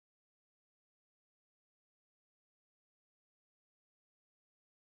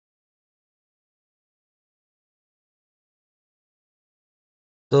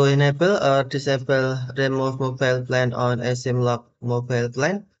To enable or disable remove mobile plan on eSim lock mobile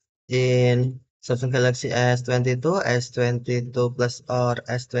plan in Samsung Galaxy S22, S22 Plus or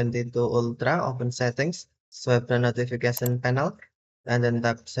S22 Ultra, open settings, swipe the notification panel, and then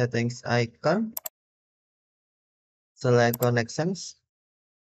tap settings icon, select connections,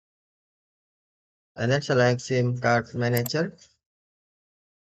 and then select SIM card manager.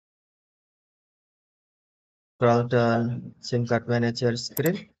 Scroll down SIM card manager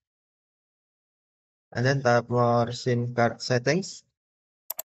screen, and then tap more SIM card settings.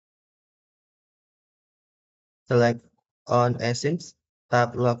 Select on eSIMs,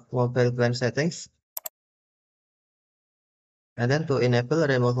 tap lock mobile plan settings, and then to enable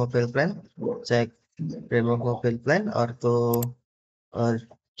remove mobile plan, check remove mobile plan, or to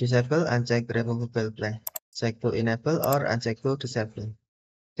disable uncheck remove mobile plan. Check to enable or uncheck to disable.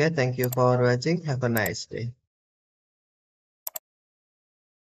 Okay, thank you for watching. Have a nice day.